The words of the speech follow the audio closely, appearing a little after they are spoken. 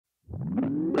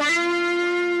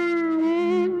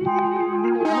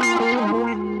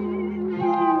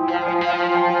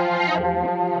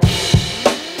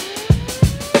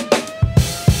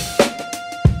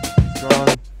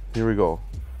we go.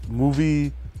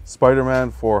 Movie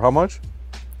Spider-Man for how much?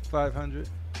 500.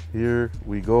 Here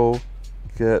we go.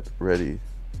 Get ready.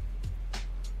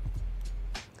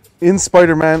 In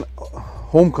Spider-Man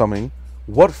Homecoming,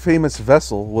 what famous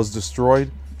vessel was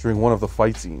destroyed during one of the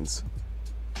fight scenes?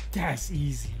 That's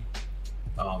easy.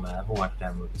 Oh man, I haven't watched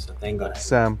that movie, so thank God.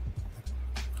 Sam.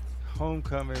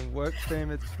 Homecoming. What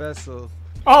famous vessel?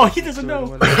 Oh, he doesn't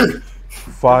know.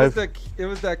 5, It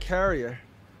was that carrier.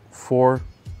 4,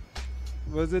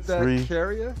 Was it that 3.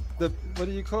 carrier? What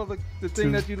do you call the thing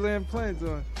 2. that you land planes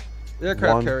on?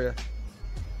 Aircraft 1. carrier.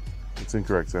 It's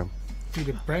incorrect, Sam. Dude,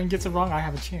 if Brandon gets it wrong, I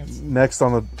have a chance. Next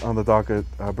on the docket,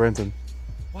 Brenton.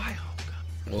 Why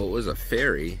Homecoming? Well, it was a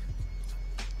ferry.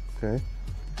 Okay.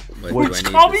 But Which do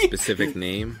I call need me? a specific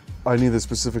name? I need a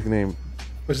specific name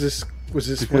Was this because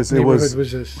what it neighborhood was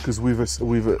was this? because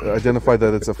we've identified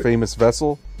that it's a famous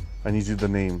vessel. I need you the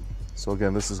name. So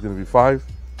again, this is going to be 5,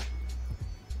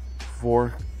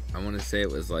 4. I want to say it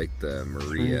was like the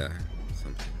Maria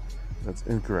something. That's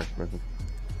incorrect, Brenton.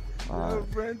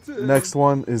 Brenton. Next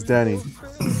one is Danny.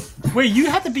 Wait, you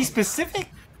have to be specific?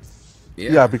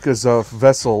 Yeah, because a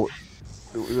vessel's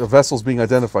being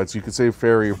identified, so you could say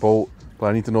ferry or boat, but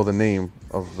I need to know the name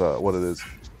of what it is.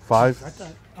 5, I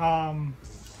thought,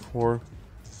 4,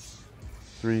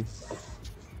 3.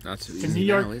 Not too the easy New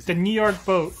now, York, is the it? New York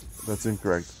boat. That's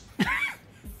incorrect.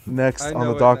 Next I on know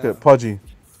the it docket, now. Pudgy.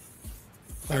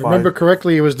 I remember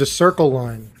correctly, it was the Circle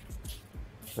Line.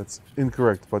 That's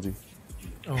incorrect, Pudgy.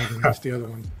 Oh, then that's the other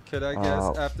one. Could I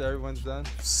guess after everyone's done?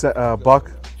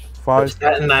 Buck. 5.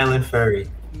 Staten Island Ferry.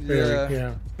 Ferry,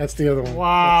 yeah, that's the other one.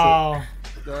 Wow.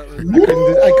 That was,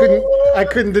 I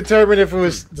couldn't determine if it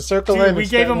was the Circle Line. Dude, we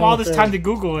gave him all this time to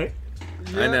Google it.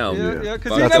 I know. Yeah,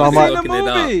 because Buck you That's never not seen my- the looking it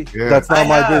up. movie. Yeah. That's not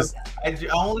my business. I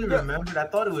only remembered. I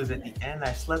thought it was at the end.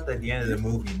 I slept at the end of the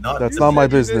movie. Not That's You not my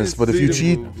said you business. didn't But if see you the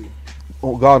cheat, movie.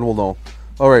 oh, God will know.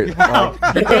 All right. You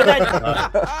hear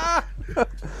that?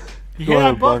 You Go hear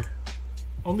ahead, that, Buck? Buck.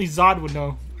 Only Zod would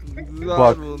know. Zod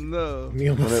Buck. will know.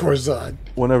 Kneel before Zod.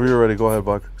 Whenever you're ready, go ahead,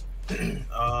 Buck.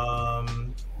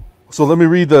 Um, So let me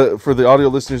read for the audio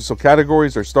listeners. So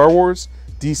categories are Star Wars,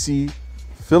 DC,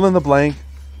 fill in the blank,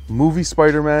 movie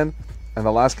Spider-Man, and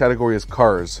the last category is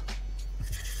Cars.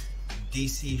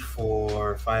 DC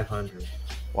for 500.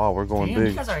 Wow, we're going Damn, you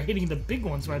big. guys are hitting the big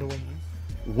ones right away.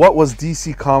 What was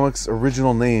DC Comics'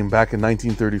 original name back in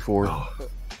 1934?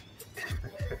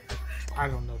 I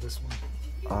don't know this one.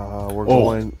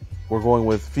 We're going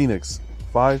with Phoenix.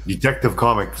 5, Detective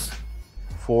Comics.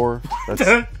 4. That's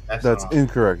wrong.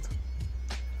 incorrect.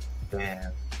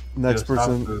 Damn. Next Yo, stop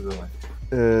person,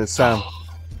 Googling. Sam.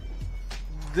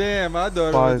 Damn, I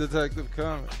thought 5, it was Detective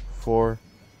Comics. 4,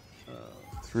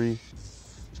 3,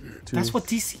 2, That's what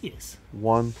DC is.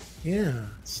 1. Yeah.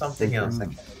 Something else. I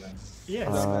can't remember. Yeah.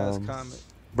 Dumbass comic.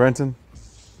 Brenton.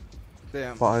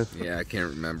 Damn. 5. Yeah, I can't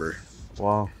remember.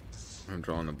 Wow. I'm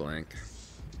drawing a blank.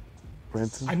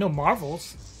 Brenton. I know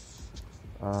Marvels.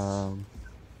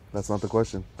 That's not the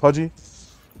question. Pudgy.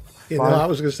 You know, 5. I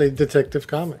was going to say Detective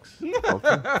Comics.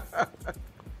 Okay.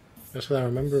 That's what I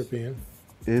remember it being.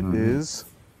 It is.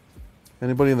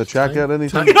 Anybody in the chat got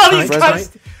anything? No, these Time-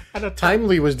 guys. I don't-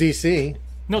 Timely was DC.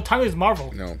 No, Tyler is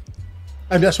Marvel. No.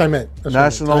 That's what I meant. That's what I meant.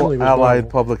 National Timely was Allied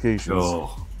Marvel. Publications.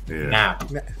 Oh, yeah. Now.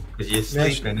 Na- Because you're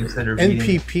sleeping instead of reading.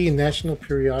 NPP, National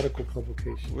Periodical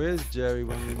Publication. Where's Jerry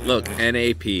when you need Look, him?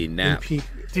 NAP, NAP. NPP.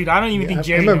 Dude, I don't even I think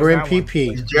Jerry remember knows that one.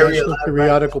 NPP, Jerry National alive right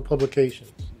Periodical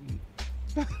Publications.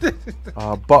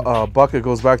 Bucket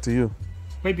goes back to you.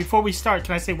 Wait, before we start,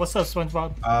 can I say what's up,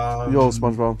 SpongeBob? Yo,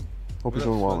 SpongeBob. Hope What you're up,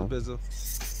 doing well, man. Bizzle?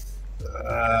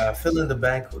 Fill in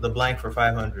the blank for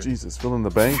 500. Jesus, fill in the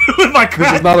bank. My This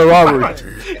God. is not a robbery.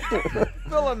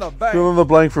 Fill in the bank. Fill in the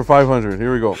blank for 500.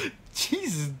 Here we go.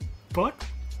 Jesus, Buck.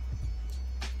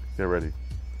 Get ready.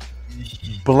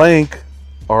 Blank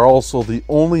are also the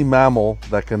only mammal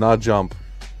that cannot jump.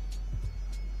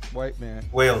 White man.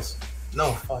 Wales.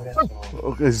 No, fuck that's wrong.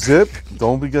 Okay, Zip.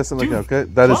 Don't be guessing like Dude, that,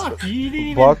 okay? That is Buck, you didn't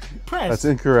even Buck. press. That's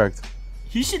incorrect.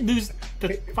 He should lose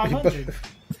the 500.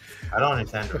 I don't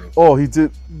understand the rules. Oh, he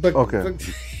did. But, Okay.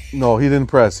 No, he didn't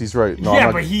press. He's right. No, I'm yeah,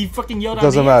 not- but he fucking yelled It out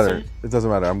doesn't the matter. answer. It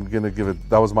doesn't matter. I'm gonna give it.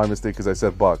 That was my mistake because I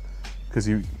said Buck. Because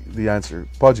the answer.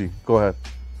 Pudgy, go ahead.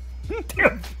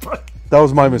 Damn, Buck. That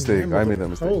was my mistake. I made that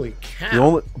mistake. Holy cow. The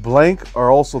only blank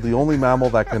are also the only mammal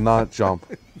that cannot jump.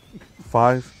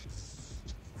 5,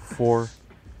 4,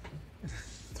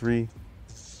 3.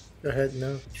 Go ahead,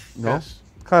 no. No. Yes.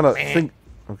 Kind of think.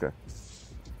 Okay.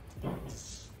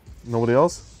 Nobody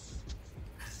else?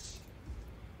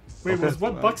 Wait, Okay. was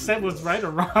what Buck said was right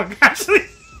or wrong? Actually,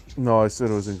 No, I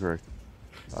said it was incorrect.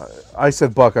 I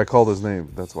said Buck. I called his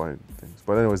name. That's why.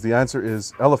 But anyways, the answer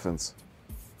is elephants.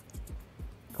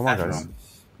 Come on, That's guys.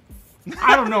 wrong.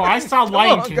 I don't know. I saw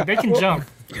Lion King. They can jump.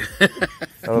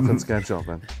 Elephants can't jump,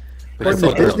 man. According to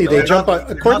They're Disney, not- they jump on.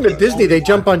 According to Disney, they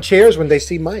jump on chairs when they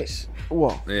see mice.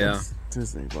 Well, Yeah. it's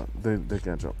Disney, but they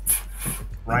can't jump.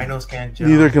 Rhinos can't jump.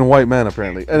 Neither can white men,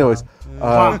 apparently. Anyways,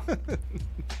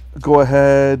 go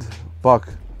ahead, Buck.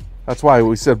 That's why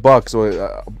we said Buck,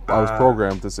 so I was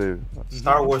programmed to say.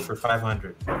 Star Wars for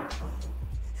 500.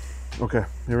 Okay,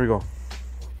 here we go.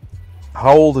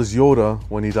 How old is Yoda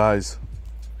when he dies?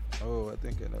 Oh, I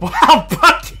think I know. Wow,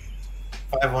 Buck.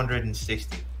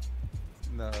 560.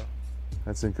 No.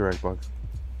 That's incorrect, Buck.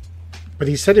 But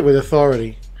he said it with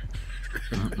authority,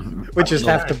 which is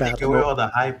half the Take battle. away all the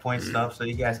high point stuff so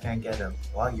you guys can't get them.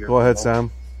 While you're Go ahead,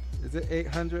 Sam. Is it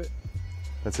 800?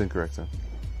 That's incorrect, Sam.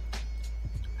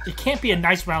 It can't be a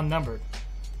nice round number.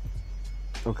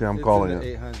 Okay, I'm It's calling in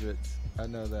the it. 800s. I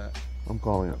know that. I'm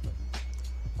calling it.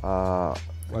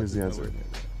 Here's the answer.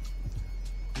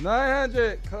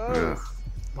 900. Close. Yeah.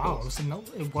 Wow,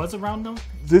 it was a round number.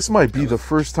 This might be the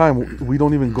first time we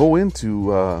don't even go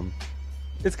into.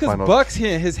 It's because Final- Buck's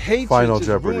here. His hatred Final just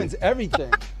Jeopardy. ruins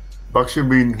everything. Buck should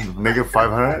be negative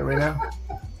 500 right now.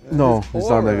 No, His it's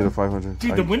not aura. negative 500.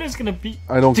 Dude, the winner's gonna be.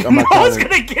 I don't. Dude, I'm no not one's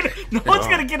counting. gonna get. No one's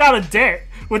gonna get out of debt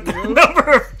with the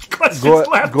number of questions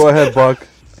left. Go ahead, Buck.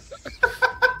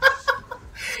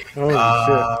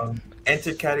 Oh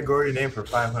Enter category name for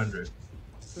 500.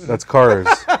 That's Cars.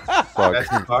 Buck. That's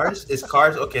Cars? Is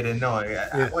Cars? Okay, then no.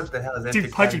 What the hell is enter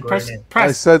Dude, Pudgy, category press, name? I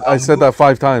press. said that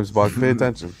 5 times, Buck. Pay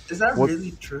attention. Is that What-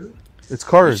 really true? It's You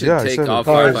Cars. should Yeah, I take said off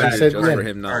it. Cars, 500 I said just yeah. for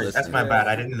him not Sorry, that's listening. my bad.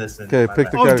 I didn't listen. Okay, My pick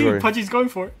bad. the Oh, category. dude, Pudgy's going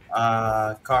for it.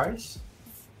 Cars?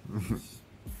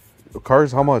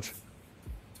 Cars. How much?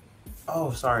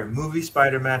 Oh, sorry. Movie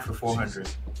Spider-Man for 400.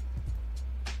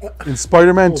 In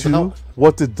Spider-Man Oh, 2, no.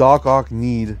 what did Doc Ock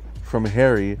need from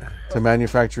Harry to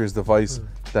manufacture his device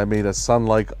that made a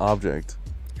sun-like object?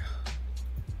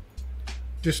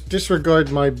 Just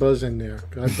disregard my buzz in there.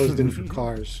 'Cause I buzzed in for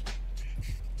cars.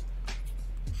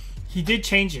 He did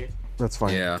change it. That's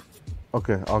fine. Yeah.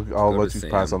 Okay, I'll Go let to you Sam.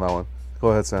 pass on that one. Go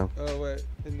ahead, Sam. Oh, wait.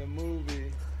 In the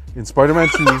movie. In Spider-Man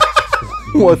 2,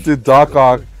 what did Doc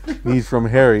Ock need from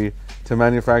Harry to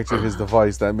manufacture his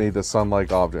device that made the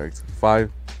sun-like object?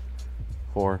 5,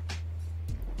 4,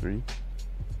 3,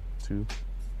 2,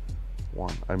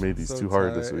 1. I made these So too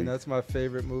hard tired, this week. And that's my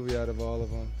favorite movie out of all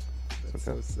of them. That's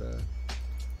Okay. so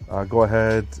sad. Go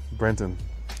ahead, Brenton.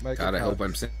 Michael God, I hope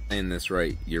I'm Cox. saying this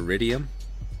right. Uridium?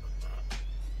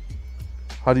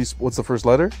 How do you? What's the first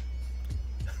letter?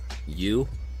 You?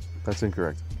 That's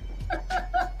incorrect.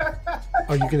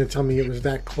 Are you going to tell me it was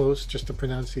that close? Just the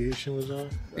pronunciation was off.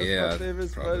 That's Yeah, my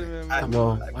favorite probably. Spider-Man movie. No,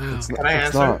 Wow. it's, Can I it's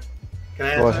answer? not. Can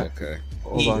I Go answer? ahead. Okay.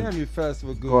 Hold on. Damn you,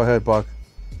 Festival Goose. Go ahead, Buck.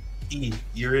 E.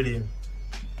 Iridium.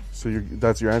 So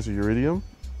that's your answer, Uridium?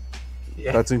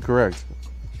 Yeah. That's incorrect.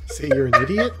 Say you're an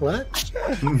idiot? What?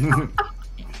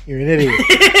 You're an idiot.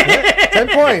 What? 10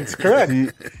 points. Correct.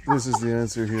 This is the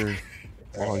answer here.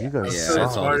 Wow, you guys Yeah, So the that's all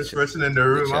suck. smartest the person in the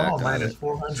room. check I'm on minus it.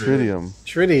 400. Tritium.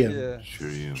 Tritium. Yeah. Sure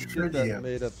you. Get that Tritium.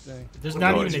 made up thing. There's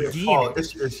not It's even a your D in fault.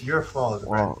 it. It's your fault.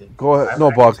 Wow. Brenton. Go ahead. I-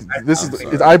 No, I- Buck. I- This I'm is.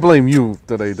 sorry. I blame you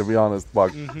today, to be honest,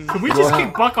 Buck. Could we just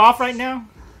kick Buck off right now?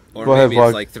 Or Go ahead, maybe Buck.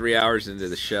 it's like 3 hours into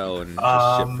the show and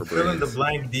just shit for Fill in the brains.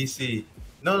 blank DC.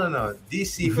 No.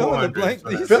 DC Fill in the 400. blank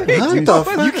That's DC. what I- What the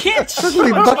fuck? You can't.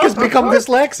 Suddenly Buck has become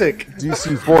dyslexic.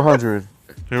 DC 400.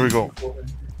 Here we go.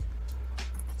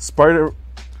 Spider.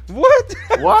 What?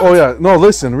 Oh yeah. No,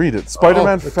 listen. Read it.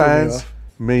 Spider-Man that threw me fans off.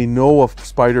 may know of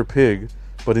Spider Pig,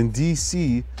 but in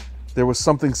DC, there was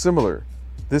something similar.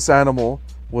 This animal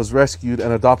was rescued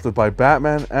and adopted by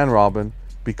Batman and Robin,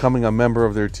 becoming a member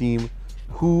of their team.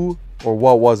 Who or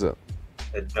what was it?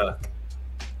 A duck.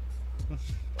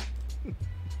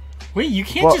 Wait, you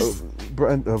can't Well, just.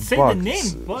 Brent, say Buck, the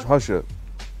name, Buck. Hush it.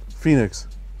 Phoenix.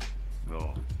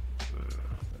 No.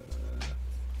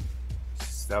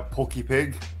 Is that Pokey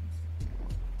Pig?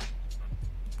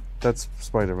 That's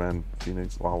Spider-Man.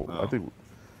 Phoenix. Wow. I Oh. think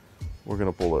we're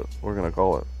gonna pull it. We're gonna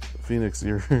call it. Phoenix.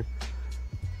 You're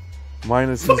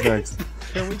minus. Who's next?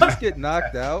 Can we just get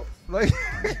knocked out? Like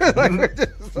we're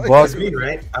just like, Buck. It's me,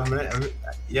 right?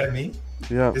 Yeah, me.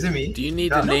 Yeah. Is it me? Do you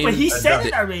need No, the no, name? But he a said duck.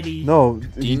 it already. No.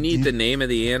 Do you need the name of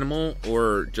the animal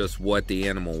or just what the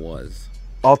animal was?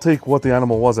 I'll take what the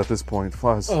animal was at this point.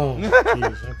 Fuzz. Oh,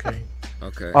 jeez. Okay.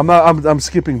 Okay. I'm not. I'm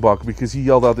skipping Buck because he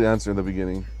yelled out the answer in the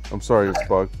beginning. I'm sorry, it's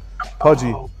Buck. Pudgy.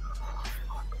 Oh,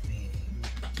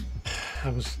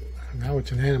 Now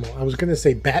it's an animal. I was going to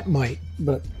say Batmite,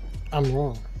 but I'm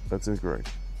wrong. That's incorrect.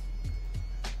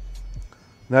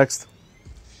 Next.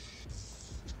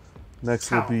 Next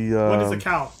will Count. be. What is a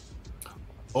count?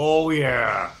 Oh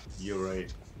yeah, you're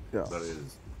right. Yeah. That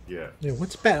is. Yeah. Yeah,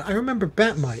 what's Bat? I remember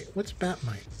Batmite. What's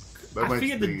Batmite? That I might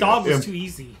figured be, the dog was imp. too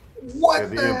easy. What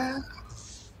the the? imp.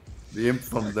 The imp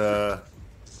from the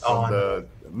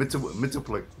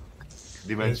Mitoplik He's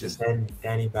dimension. just send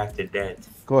Danny back to dead.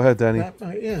 Go ahead, Danny.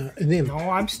 Batmite, yeah. And then No,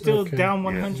 I'm still Okay. down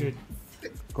 100.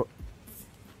 Go-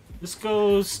 Let's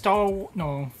go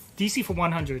DC for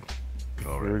 100.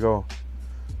 All Here we right. go.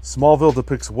 Smallville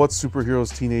depicts what superhero's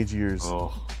teenage years?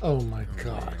 Oh, oh my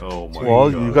god, oh my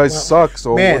well, God. you guys Well, suck.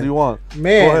 So man. what do you want?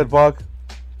 man. Go ahead, Buck.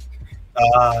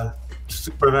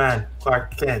 Superman,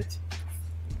 Clark Kent.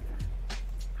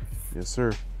 Yes,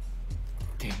 sir.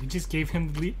 Damn, we just gave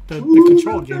him the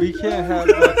control, Jim. We can't have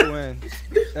Buck win.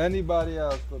 Anybody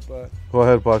else but Buck. Go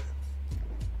ahead, Buck.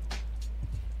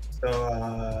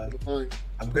 So Fine.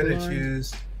 I'm gonna Fine.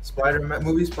 choose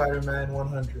Spider-Man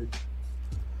 100.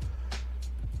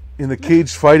 In the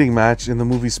cage fighting match in the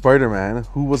movie Spider-Man,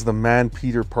 who was the man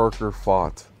Peter Parker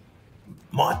fought?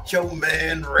 Macho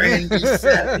Man Randy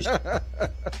Savage.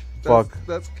 Buck.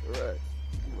 That's correct.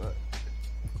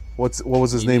 What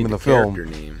was his You name need in the the film?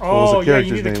 character name. was the Oh, yeah,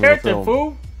 you character's need name a in the character, film?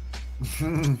 fool.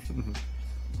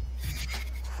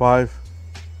 5.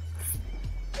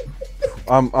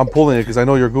 I'm pulling it because I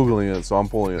know you're googling it, so I'm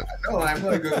pulling it. No, I'm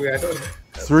not good. I don't.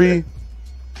 3,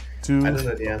 2. I don't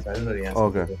know the answer. I don't know the answer.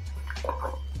 Okay.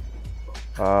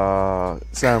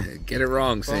 Sam, Get it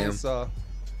wrong, Sam. Bonesaw.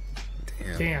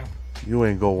 Damn. Damn. you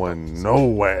ain't going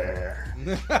nowhere.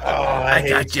 Oh, I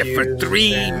got hate you for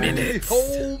 3 man. minutes.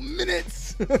 Whole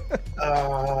minutes.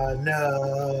 Oh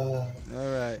no.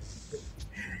 All right.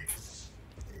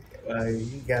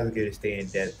 You guys are gonna stay in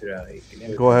debt throughout. You can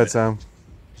never Go ahead, do Sam.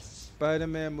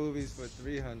 Spider-Man movies for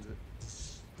 300.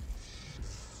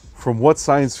 From what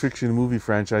science fiction movie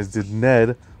franchise did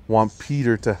Ned want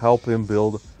Peter to help him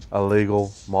build a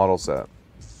Lego model set?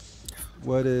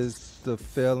 What is the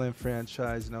failing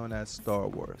franchise known as Star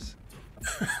Wars?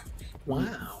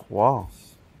 Wow, Wow.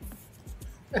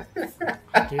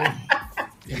 Dude.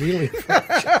 really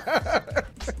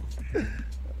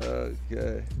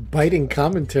Okay. biting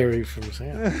commentary from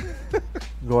Sam.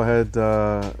 Go ahead,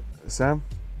 Sam.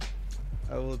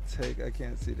 I will take. I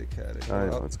can't see the category. I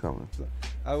know it's coming.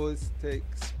 I will take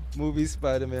movie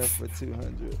Spider-Man for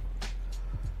 200.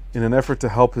 In an effort to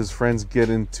help his friends get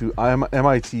into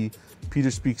MIT, Peter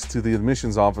speaks to the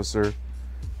admissions officer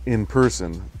in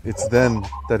person. It's then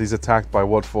that he's attacked by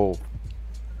what foe?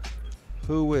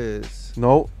 Who is?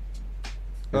 No,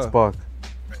 it's Oh. Buck.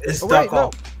 It's Oh, wait, Doc no.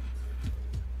 Ock.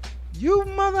 You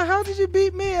mother! How did you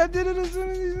beat me? I did it as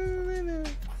soon as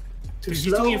Too He's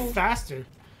doing it faster.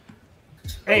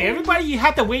 Hey, everybody, you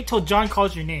have to wait till John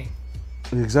calls your name.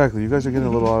 Exactly. You guys are getting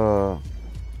a little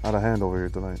out of hand over here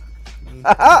tonight.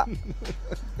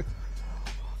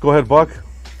 Go ahead, Buck.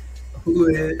 Who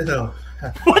is no?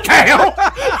 What the hell?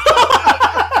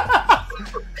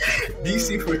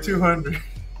 DC for 200.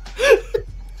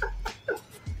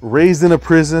 Raised in a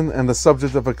prison and the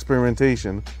subject of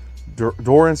experimentation,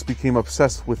 Dorrance became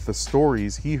obsessed with the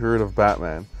stories he heard of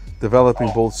Batman. Developing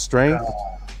both strength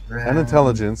and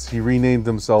intelligence, he renamed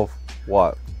himself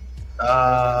what?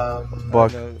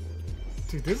 Buck.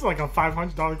 Dude, this is like a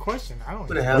 $500 question. I don't Who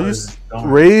the know. hell is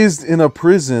Raised in a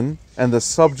prison and the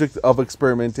subject of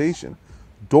experimentation,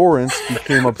 Dorrance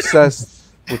became obsessed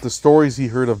with the stories he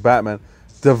heard of Batman.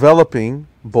 Developing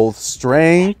both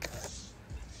strength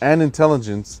and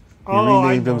intelligence, he Oh, I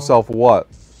renamed know. himself what?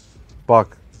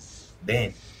 Buck.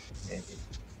 Dan? I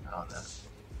don't know.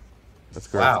 That's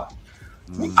correct. Wow.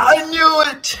 I knew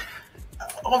it.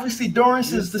 Obviously, Dorrance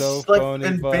You're is the so like phony,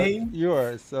 in Buck. Bane. You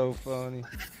are so phony.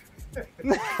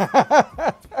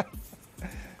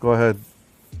 Go ahead.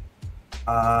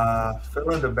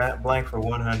 Fill in the blank for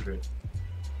 100.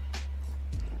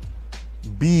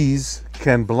 Bees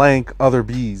can blank other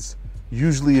bees,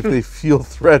 usually if they feel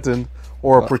threatened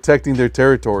or are protecting their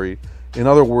territory. In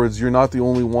other words, you're not the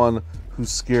only one who's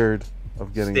scared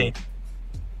of getting. Sting.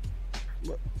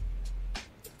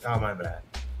 Oh my bad.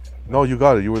 No, you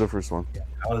got it. You were the first one. Yeah,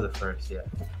 I was the first. Yeah.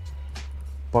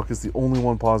 Buck is the only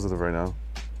one positive right now.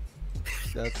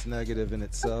 That's negative in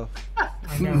itself.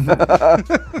 I know.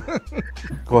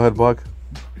 Go ahead, Buck.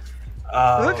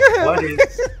 Look at him. What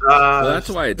is? Well, that's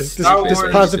why it's This Star stupid.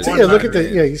 Wars positive. Yeah, look at the.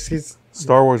 100. Yeah, he's.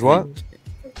 Star Wars what?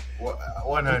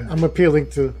 100. I'm appealing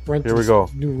to Brent's Here we go.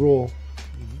 new rule.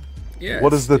 Yeah,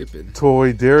 What it's is the stupid.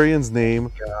 Toydarian's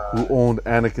name who owned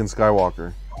Anakin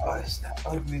Skywalker? Oh, it's that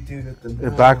ugly dude at the.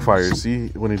 It backfires, see,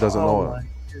 when he doesn't know my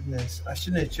goodness! I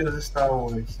shouldn't have chosen Star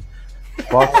Wars. it.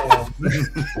 Buck, Oh,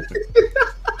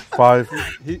 5,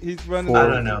 He's running. Four. I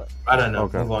don't know.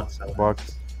 Okay. Move on to someone Buck,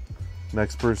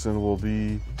 Next person will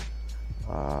be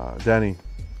Danny.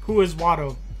 Who is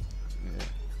Watto?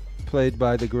 Played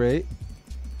by the great.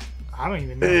 I don't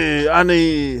even know. Hey,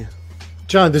 Annie.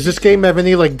 John, does this game have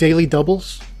any like daily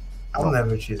doubles? I'll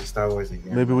never choose a Star Wars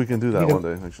again. Maybe we can do that You one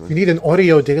know- day. You Actually, need an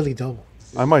audio daily double.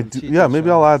 I might do. Yeah, maybe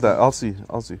I'll add that. I'll see.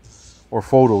 Or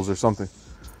photos or something.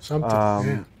 Something.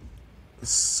 Yeah.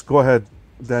 Go ahead,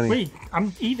 Danny. Wait,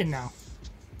 I'm even now.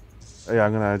 Yeah,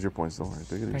 I'm gonna add your points. Don't worry.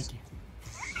 Take it easy.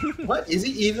 Thank you. What? Is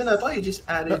he even? I thought you just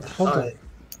added. Hold on.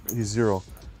 He's 0.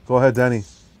 Go ahead, Danny.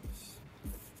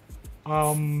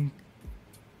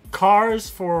 Cars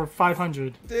for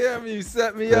 500. Damn, you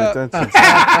set me Pay up. attention.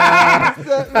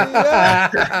 Set me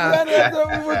up. Danny, I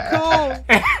thought we were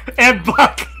cool. And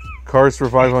Buck. Cars for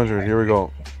 500. Here we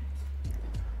go.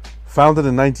 Founded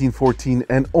in 1914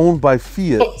 and owned by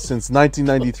Fiat since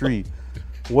 1993.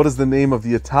 What is the name of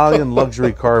the Italian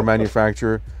luxury car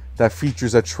manufacturer that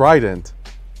features a trident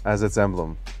as its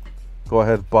emblem? Go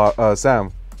ahead,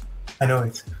 Sam. I know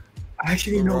it. I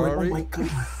actually know it. Oh Ferrari? my god.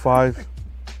 5,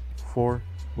 4.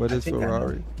 What is think I know.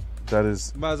 Ferrari? That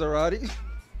is Maserati?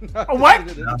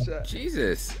 What?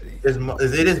 Jesus. It's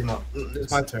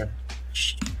my turn.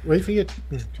 Wait for you.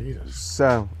 Jesus.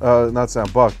 Sam. Not Sam.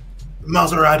 Buck.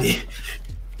 Maserati.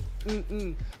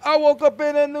 I woke up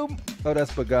in a new. Oh,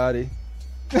 that's Bugatti.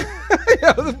 Yo,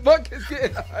 the buck is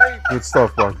getting hype. Good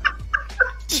stuff, Buck.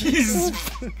 Jesus.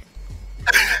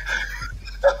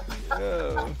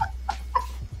 Yo.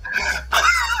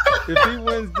 If he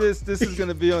wins this is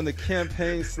gonna be on the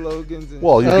campaign slogans. And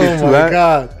Well, you gave Oh two. my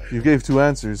god. You gave 2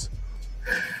 answers.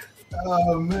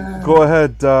 Oh man. Go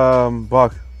ahead,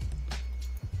 Buck.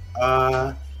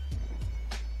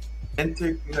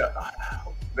 Enter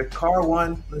the car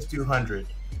one. Let's do 100.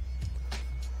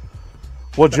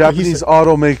 What Japanese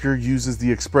automaker uses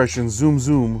the expression zoom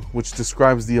zoom, which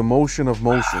describes the emotion of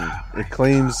motion it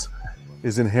claims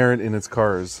is inherent in its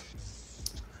cars?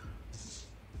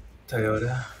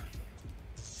 Toyota.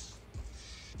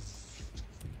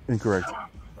 Incorrect.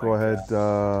 Go ahead,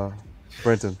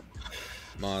 Brenton.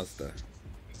 Mazda.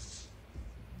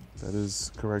 That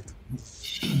is correct.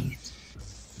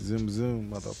 zoom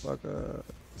zoom, motherfucker.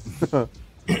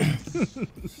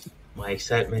 My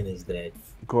excitement is dead.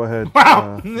 Go ahead,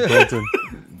 Wow. Brenton.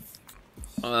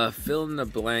 Fill in the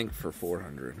blank for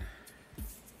 400.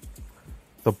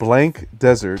 The blank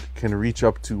desert can reach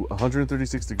up to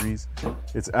 136 degrees.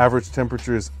 Its average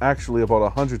temperature is actually about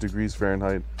 100 degrees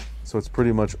Fahrenheit, so it's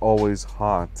pretty much always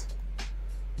hot.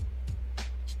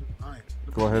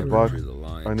 Go ahead, Buck. Drew the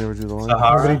line. I never drew the line. Nobody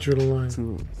Sahara. drew the line.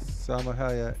 2. Sama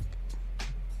Hayek.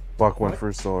 Buck went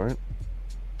first, though, right?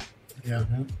 Yeah.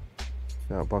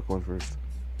 Yeah, Buck went first.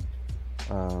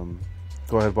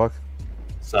 Go ahead, Buck.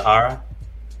 Sahara.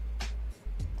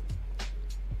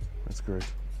 That's correct.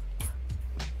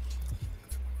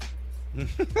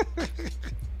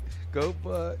 Go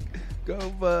Buck. Go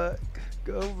Buck.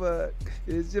 Go Buck.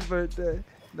 It's your birthday.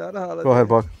 Not a holiday. Go ahead,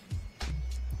 Buck.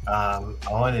 I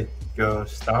want to go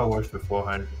Star Wars for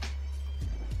 400.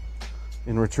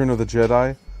 In Return of the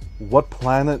Jedi, what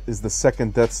planet is the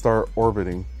second Death Star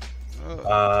orbiting?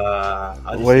 I'll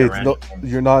just Wait, say no, random.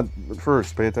 you're not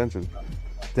first. Pay attention.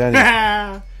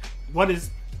 Danny. What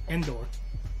is Endor?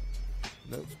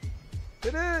 Nope.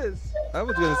 It is. I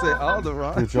was gonna say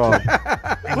Alderaan. Good job.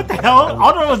 What the hell?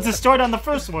 Aldor was destroyed on the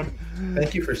first one.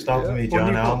 Thank you for stopping me, What do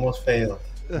John. you I go? almost failed.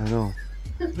 I know.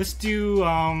 Let's do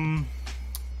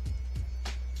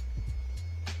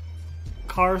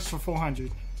cars for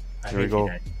 400. There we go.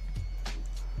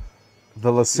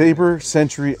 The LeSabre,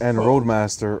 Century, and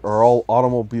Roadmaster are all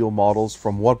automobile models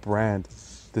from what brand?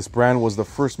 This brand was the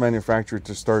first manufacturer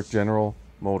to start General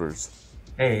Motors.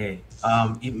 Hey,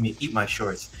 eat my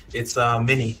shorts. It's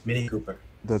Mini Cooper.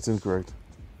 That's incorrect.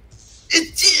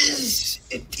 It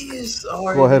is.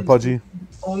 Oh, Go ahead, Pudgy.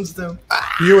 Owns them.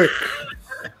 Buick.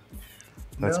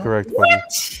 That's No. correct, Pudgy.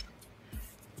 What?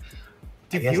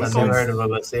 I guess Buick I never owns- heard of a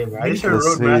LeSabre. I just heard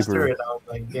LeSabre. Roadmaster, and I was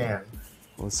like, damn.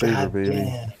 LeSabre, God baby.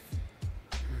 damn.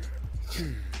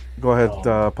 Go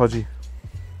ahead, Pudgy.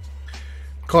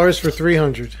 Cars for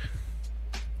 300.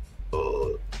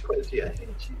 Oh, Pudgy, I hate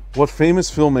you. What famous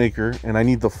filmmaker, and I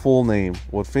need the full name,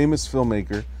 what famous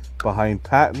filmmaker behind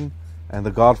Patton and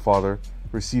The Godfather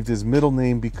received his middle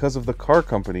name because of the car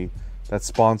company that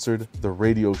sponsored the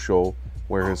radio show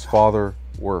where his father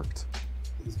worked?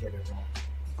 Please get it wrong.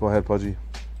 Go ahead, Pudgy.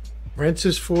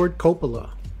 Francis Ford Coppola.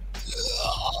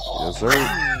 Yes, sir.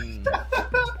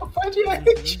 Pudgy, I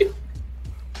hate you.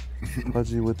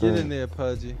 Pudgy with Get in the there,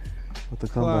 Pudgy.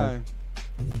 comeback. Climb.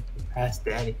 Ask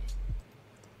Daddy.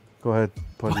 Go ahead,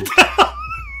 Pudgy.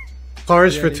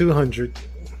 Cars for Danny. 200.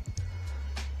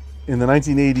 In the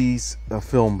 1980s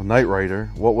film Knight Rider,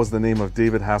 what was the name of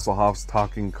David Hasselhoff's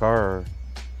talking car?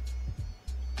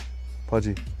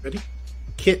 Pudgy. Ready?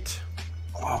 Kit.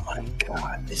 Oh my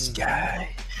god, this guy.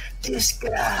 This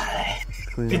guy.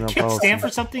 Cleaning Did up KIT house. stand for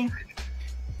something?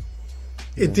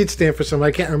 It did stand for something.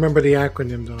 I can't remember the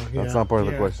acronym though. Yeah. That's not part of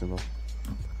the Yeah. question,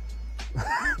 though.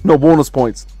 No bonus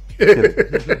points. Pudgy's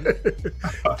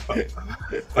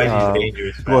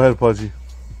dangerous. Go ahead, Pudgy.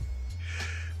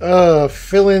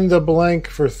 Fill in the blank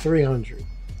for 300.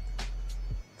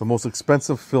 The most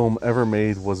expensive film ever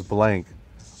made was Blank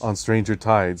on Stranger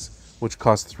Tides, which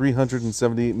cost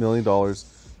 $378 million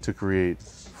to create.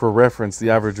 For reference, the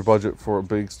average budget for a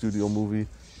big studio movie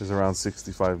is around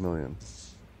 $65 million.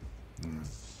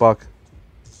 Buck.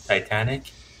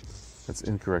 Titanic. That's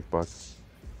incorrect, Buck.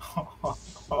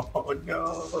 Oh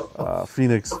no.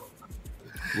 Phoenix.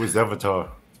 Was Avatar?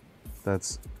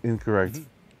 That's incorrect.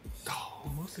 The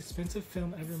most expensive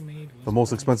film ever made. The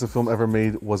most expensive film ever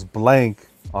made was Blank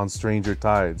on Stranger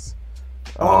Tides.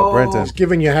 Oh. Brenton. Just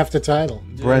giving you half the title.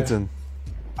 Brenton.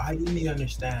 I didn't even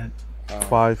understand.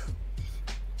 5,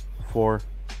 4.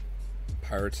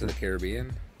 Pirates of the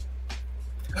Caribbean.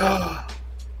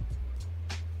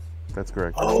 That's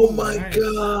correct. Oh my Nice.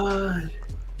 god.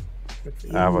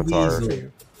 Avatar.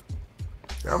 Weasel.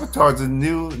 Avatar's the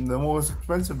most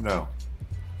expensive now.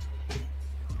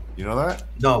 You know that?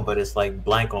 No, but it's like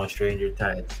Blank on Stranger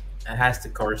Tides. It has to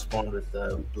correspond with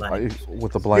the blank.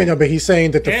 With the You blank. know, but he's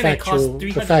saying that the Yeah, they cost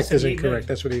the fact is $378 incorrect.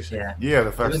 That's what he's saying. Yeah. Yeah,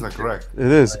 the fact's not correct. It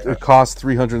is. It cost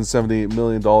 $378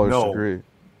 million to No. create.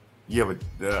 Yeah,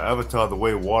 but Avatar, the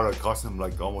way water cost him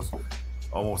like almost like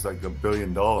 $1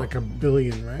 billion. Like $1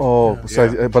 billion, right? Oh, Yeah.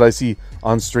 besides, but I see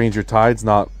on Stranger Tides,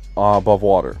 not above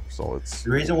water. So it's.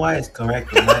 The reason why it's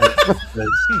correct is because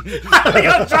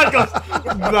Yo, John goes,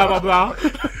 blah, blah, blah.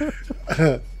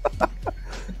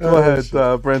 Go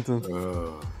ahead, Brenton.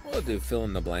 We'll do fill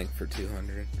in the blank for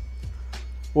 200.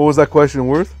 What was that question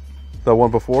worth? That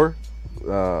one before?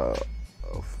 Movie?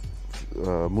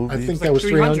 I think like that was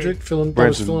 300. 300. Fill in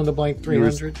Brenton, the blank you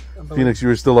were- 300. I believe. Phoenix, you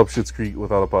were still up Schitt's Creek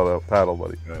without a paddle,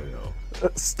 buddy. I know.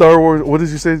 Star Wars. What did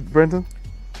you say, Brenton?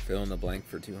 Fill in the blank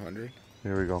for 200.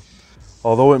 Here we go.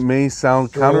 Although it may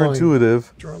sound Draw a line.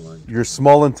 counterintuitive, Draw a line. your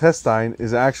small intestine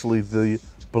is actually the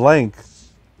blank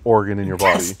organ in your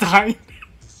body. Stein.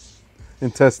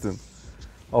 Intestine.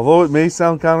 Although it may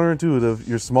sound counterintuitive,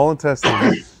 your small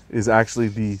intestine is actually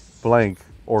the blank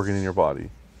organ in your body.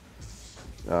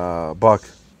 Buck.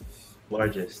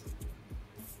 largest.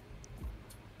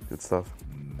 Good stuff.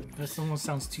 This almost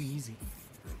sounds too easy.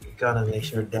 Gotta make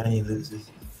sure Danny loses.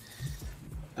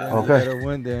 Danny Okay. better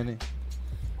win, Danny.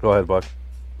 Go ahead, Buck.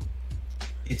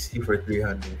 Easy for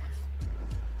 300.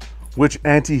 Which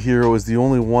anti-hero is the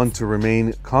only one to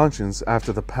remain conscious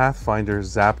after the Pathfinder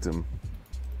zapped him?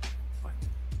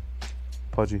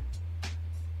 Pudgy.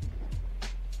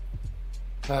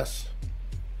 Pass.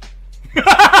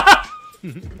 I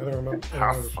don't remember.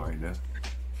 Pathfinder.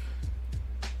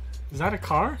 Is that a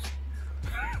car?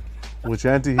 Which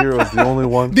anti-hero is the only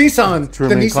one Nissan. to The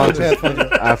remain Nissan conscious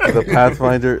Pathfinder. after the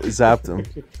Pathfinder zapped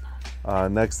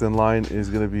him? Next in line is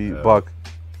going to be Buck.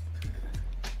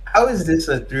 How is this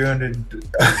a 300?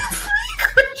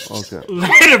 Okay.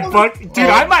 Later, Buck. Dude,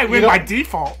 I might win you by don't-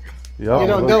 default. Yep. You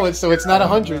don't know it, so it's not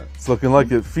 100. It's looking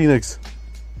like it. Phoenix.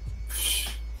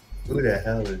 Who the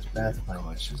hell is Pathfinder?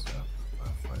 Conscious of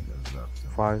Pathfinder's up.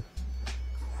 5,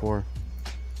 4,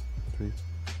 3,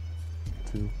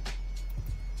 2.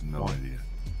 No idea.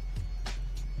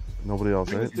 Nobody else,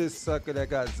 Who's right? this sucker that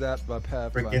got zapped by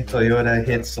Pathfinder? Freaking Toyota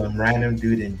hit some random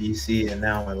dude in DC, and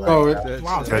now we're like, Oh, That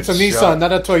Wow. shit. It's a Nissan,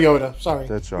 not a Toyota. Sorry.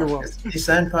 Dead shot. You're wrong. is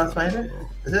Nissan Pathfinder?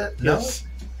 Is it? No, Yes.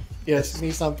 Yes,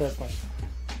 Nissan Pathfinder.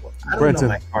 I don't Brenton,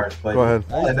 know my cars, but go ahead.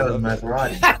 all I know is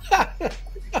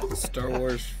Maserati. Star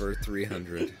Wars for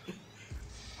 300.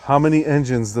 How many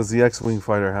engines does the X-Wing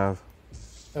fighter have?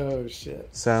 Oh, shit.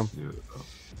 Sam,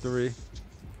 3.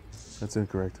 that's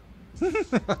incorrect.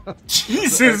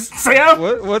 Jesus, Sam.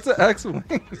 What's an X-wing?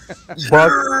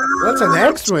 Buck, That's an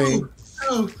X-Wing.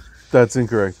 that's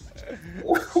incorrect.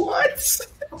 What?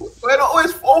 Wait,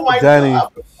 oh my Danny.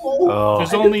 god! Oh,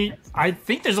 There's I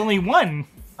think there's only one.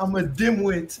 I'm a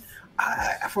dimwit.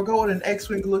 I forgot what an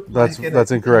X-wing looked like.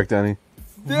 That's incorrect, Danny.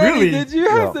 Danny, Really? did you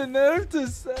have Yeah. the nerve to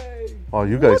say? Oh,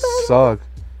 you guys suck.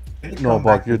 No,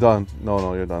 Buck, you're done.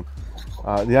 No, you're done.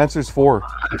 The answer is 4.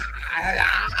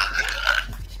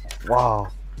 Wow.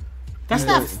 That's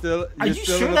not. Still, Are you're you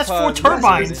still sure in the that's 4 pod.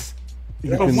 turbines?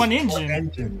 You But can- one engine.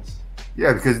 Engines.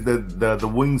 Yeah, because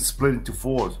the wings split into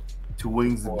 4. 2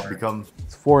 wings become.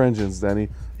 It's 4 engines, Danny.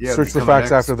 Yeah, Search the become an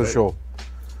facts X, after the right? show.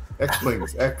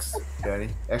 X-Wings. X, Danny.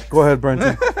 X. Go ahead,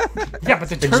 Brenton. Yeah, but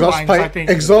the Exhaust turbines, I pipe. think.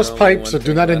 Exhaust There's only pipes one do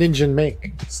thing not an left. engine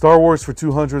make. Star Wars for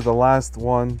 200, the last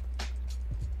one.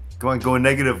 Come on, go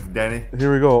negative, Danny.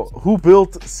 Here we go. Who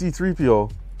built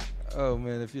C-3PO? Oh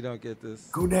man, if you don't get this,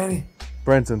 Go, Danny.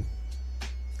 Brenton.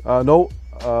 No.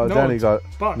 Danny it's got.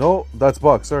 Buck. No, that's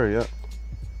Buck. Sorry, yeah.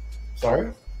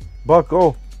 Sorry. Buck,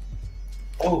 go.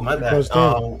 Oh, my bad. Goes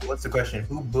down. What's the question?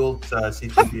 Who built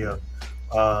C-3PO?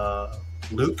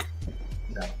 Luke?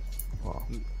 No.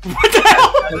 What the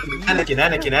hell?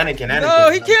 Anakin.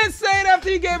 no, he can't say it after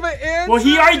he gave an answer. Well,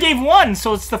 he already gave one,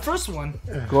 so it's the first one.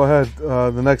 Go ahead.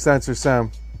 The next answer,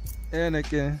 Sam.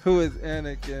 Anakin. Who is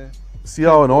Anakin? See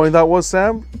how annoying that was,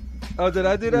 Sam? Oh, did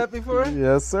I do that before?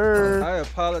 Yes, sir. I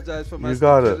apologize for my You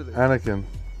got it, stupidity. Anakin.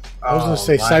 I was going to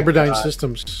say Cyberdyne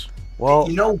Systems. Well,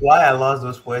 You know why I lost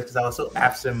those points? Because I was so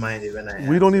absent-minded when I.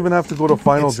 we don't even have to go to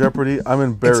Final Jeopardy. I'm It's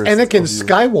embarrassed. Anakin of you.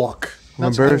 Skywalk. I'm not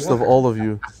embarrassed of Skywalker. all of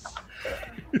you.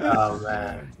 Oh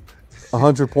man.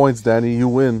 100 points, Danny. You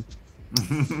win.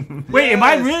 Wait, am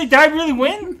I really? Did I really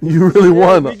win? You really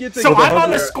won. We get to So go I'm on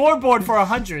the 100. scoreboard for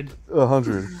 100.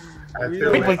 100. I We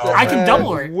feel Wait, like, but I can as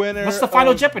double it. winner What's the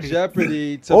final of Jeopardy?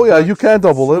 Jeopardy to Oh yeah, Buck's you can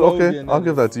double it. Okay, slogan I'll and-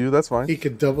 give that to you. That's fine. He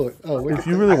could double it. Oh, wait. If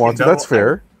you really I want to, can that's double-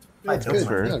 fair. I That's don't good.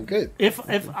 fair. Yeah, good.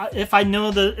 If I know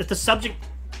if the subject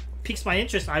piques my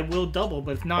interest, I will double.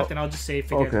 But if not, then I'll just say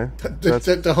forget Okay.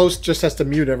 it. The host just has to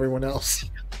mute everyone else.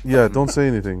 Yeah, don't say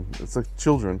anything. It's like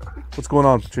children. What's going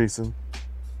on, Jason?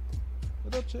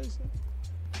 What up, Jason?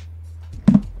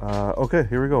 Okay,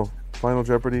 here we go. Final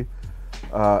Jeopardy.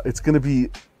 It's gonna be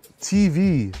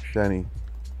TV, Danny.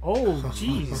 Oh,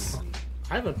 jeez.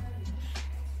 I have a.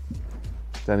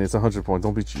 Danny, it's 100 points.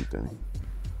 Don't be cheap, Danny.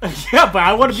 Yeah, but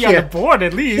I want to be on Yeah. the board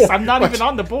at least. Yeah, I'm not watch. even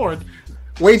on the board.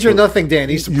 Wager nothing,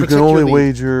 Danny. To You protect can your only lead.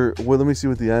 wager. Well, let me see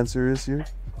what the answer is here.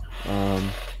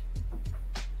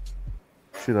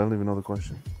 Shit, I don't even know the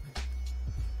question.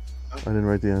 I didn't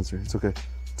write the answer. It's okay.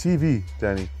 TV,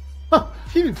 Danny. Huh,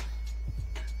 phew.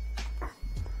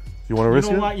 You want to You risk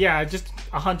know it? what? Yeah, just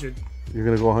 100. You're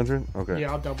gonna go 100? Okay.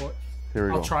 Yeah, I'll double it. Here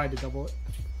we I'll go. try to double it.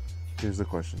 Here's the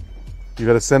question. You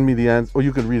got to send me the answer. Oh,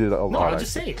 you can read it out No, loud. I'll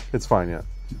just actually. say it. It's fine, yeah.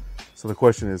 So the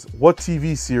question is, what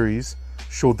TV series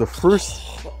showed the first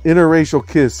interracial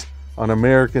kiss on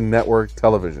American network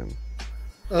television?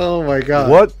 Oh my god.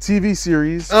 What TV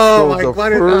series Oh showed my the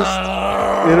god. first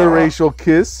interracial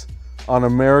kiss on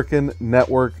American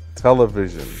network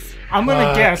television? I'm gonna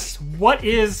Fuck. guess. What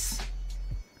is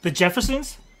the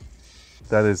Jeffersons?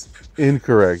 That is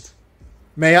incorrect.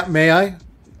 May I?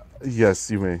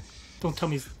 Yes, you may. Don't tell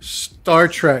me. Star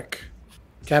Trek.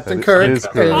 Captain That Kirk is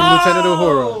and correct. Lieutenant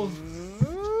Uhura.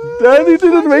 Oh, Danny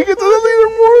didn't make it to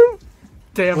the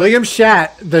damn it. William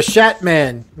Shat, the Shat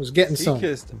Man, was getting He some.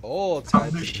 kissed all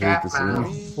types of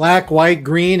leaderboard. Black, white,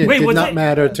 green. It Wait, did was not it-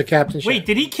 matter to Captain Shat. Wait,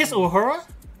 did he kiss Uhura?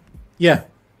 Yeah.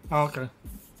 Oh, okay.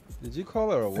 Did you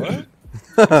call her a what?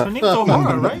 Her name's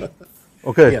Uhura, right?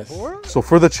 Okay. Yes. So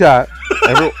for the chat,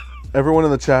 everyone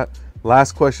in the chat,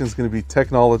 last question is going to be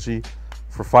technology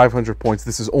for 500 points.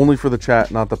 This is only for the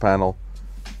chat, not the panel.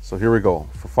 So here we go.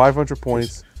 For 500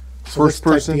 points, So let's first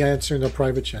type person. the answer in the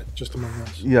private chat, just among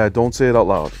us. Yeah, don't say it out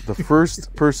loud. The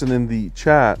first person in the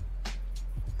chat,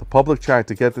 the public chat,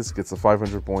 to get this gets the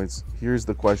 500 points. Here's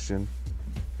the question.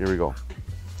 Here we go.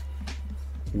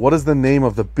 What is the name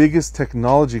of the biggest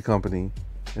technology company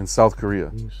in South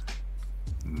Korea?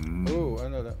 Oh, I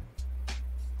know that.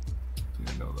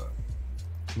 I know that.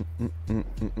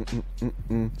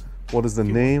 What is the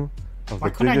name of Why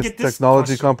the couldn't I biggest get this technology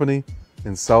question? company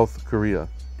in South Korea?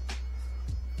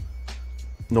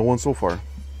 No one so far.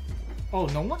 Oh,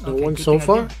 no one. No Okay, one good so thing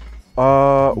I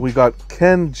far? did. We got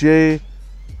Ken J.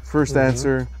 First Mm-hmm.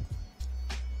 answer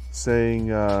saying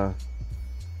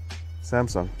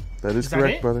Samsung. That is Is that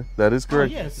correct, it? brother. That is Oh,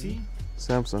 correct. yeah, see?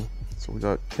 Samsung. So we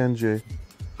got Ken J.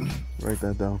 Write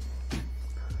that down.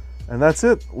 And that's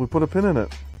it. We put a pin in it.